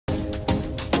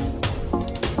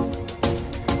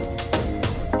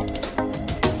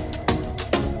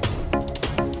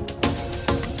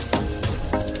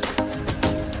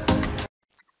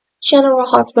General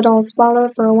Hospital spoiler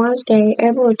for Wednesday,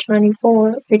 April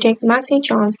 24. Predict Maxi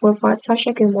Jones will find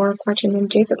Sasha Gilmore questioning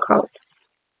difficult.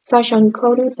 Sasha and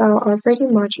Cody Bell are pretty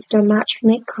much the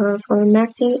matchmaker for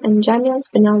Maxi and Daniel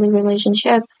Spinelli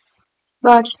relationship,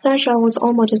 but Sasha was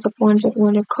almost disappointed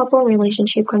when the couple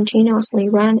relationship continuously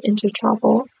ran into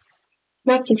trouble.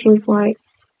 Maxi feels like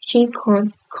she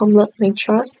can't completely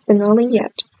trust Spinelli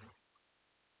yet.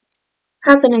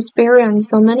 Having experienced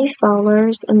so many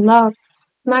failures in love,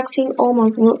 Maxie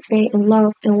almost lost faith in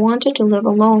love and wanted to live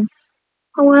alone.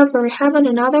 However, having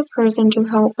another person to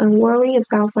help and worry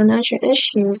about financial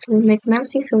issues will make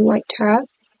Maxie feel like that.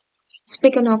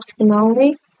 Speaking of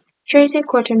Spinelli, Tracy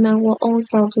Quarterman will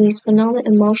also be Spinelli's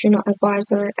emotional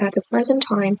advisor at the present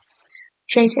time.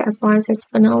 Tracy advises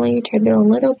Spinelli to be a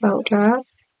little bolder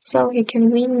so he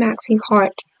can win Maxie's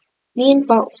heart. Being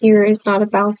bold here is not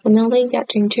about Spinelli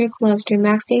getting too close to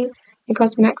Maxie,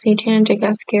 because Maxie tends to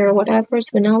get scared whenever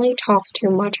Spinelli talks too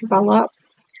much about love.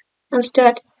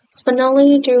 Instead,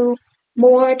 Spinelli do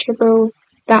more to prove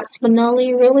that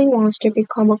Spinelli really wants to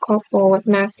become a couple with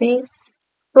Maxie.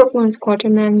 Brooklyn's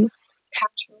Quarterman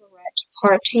bachelorette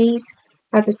parties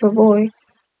at the Savoy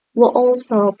will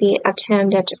also be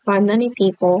attended by many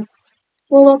people.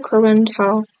 Willow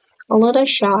Corinto, a little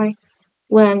shy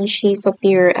when she's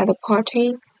appeared at the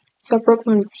party, so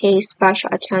Brooklyn pays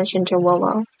special attention to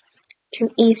Willow. To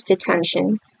ease the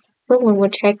tension, Brooklyn will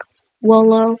take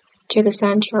Willow to the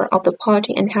center of the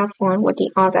party and have fun with the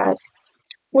others.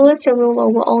 Louis Cerullo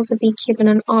will also be keeping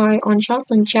an eye on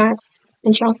Jocelyn Jacks,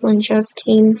 and Jocelyn just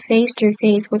came face to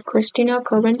face with Christina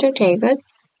Corinto David.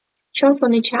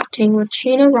 Jocelyn is chatting with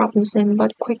Gina Robinson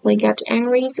but quickly gets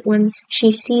angry when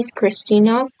she sees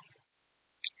Christina.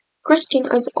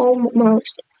 Christina is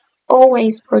almost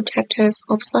always protective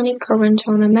of Sonny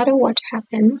Corinto no matter what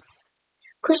happens.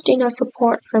 Christina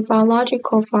supports her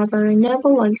biological father and never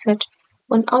likes it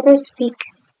when others speak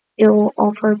ill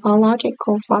of her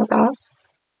biological father.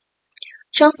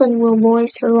 Jocelyn will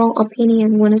voice her own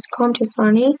opinion when it comes to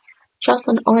Sonny.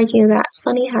 Jocelyn argues that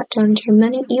Sonny had done too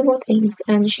many evil things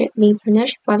and should be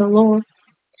punished by the law.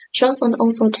 Jocelyn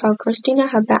also tells Christina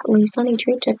how badly Sonny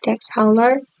treated Dex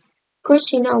Howler.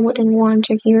 Christina wouldn't want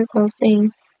to hear those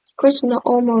things. Christina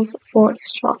almost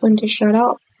forced Jocelyn to shut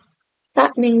up.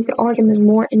 That made the argument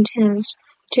more intense,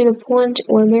 to the point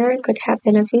where there could have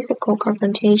been a physical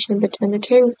confrontation between the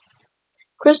two.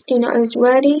 Christina is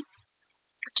ready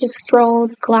to throw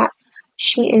the glass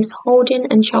she is holding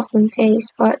in Jocelyn's face,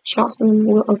 but Jocelyn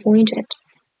will avoid it.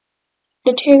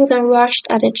 The two then rushed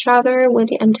at each other with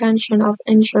the intention of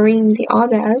injuring the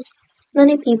others.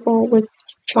 Many people would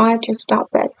try to stop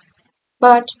it,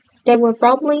 but they will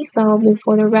probably fail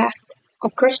before the rest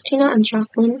of Christina and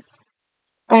Jocelyn.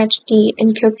 At the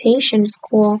incubation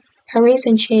school, Harry's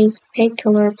and Chase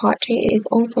painkiller party is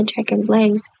also taking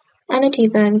place. At the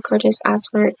event, Curtis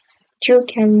Ashford, Drew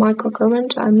Ken, Michael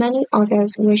Corinto, and many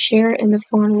others will share in the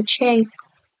fun with Chase.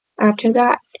 After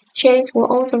that, Chase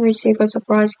will also receive a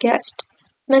surprise guest.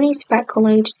 Many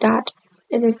speculate that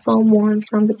it is someone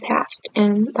from the past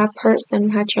and that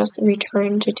person had just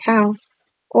returned to town.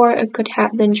 Or it could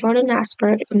have been Jordan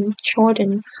Ashford, and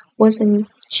Jordan wasn't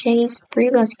Chase's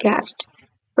previous guest.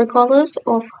 Regardless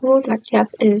of who that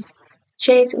guest is,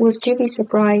 Chase was to be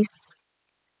surprised.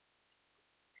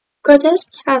 Curtis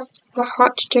has a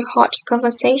heart-to-heart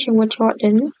conversation with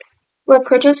Jordan, where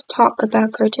Curtis talks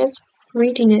about Curtis'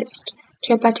 readiness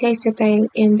to participate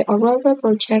in the Aurora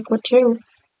project with Drew.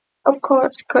 Of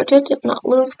course, Curtis did not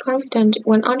lose confidence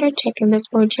when undertaking this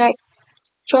project.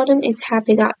 Jordan is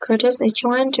happy that Curtis is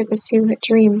trying to pursue her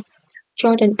dream.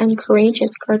 Jordan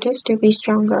encourages Curtis to be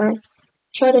stronger.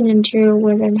 Jordan and Drew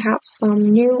will then have some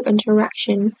new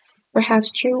interaction.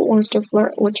 Perhaps Drew wants to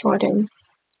flirt with Jordan.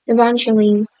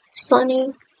 Eventually, Sonny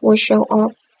will show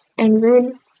up and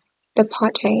ruin the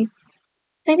party.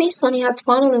 Maybe Sonny has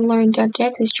finally learned that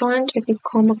Dex is trying to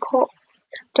become a cop.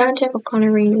 Dante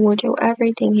O'Connery will do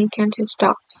everything he can to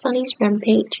stop Sonny's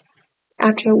rampage.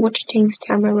 After witnessing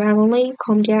temporarily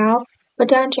calm down, but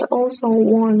Dante also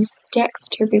warns Dex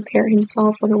to prepare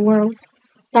himself for the worst.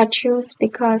 That's true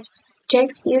because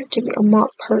Dex used to be a mob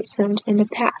person in the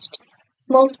past.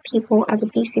 Most people at the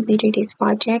BCBD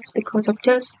despise Dex because of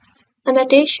this. In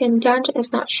addition, Dante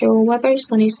is not sure whether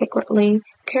Sonny secretly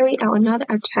carried out another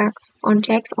attack on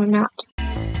Dex or not.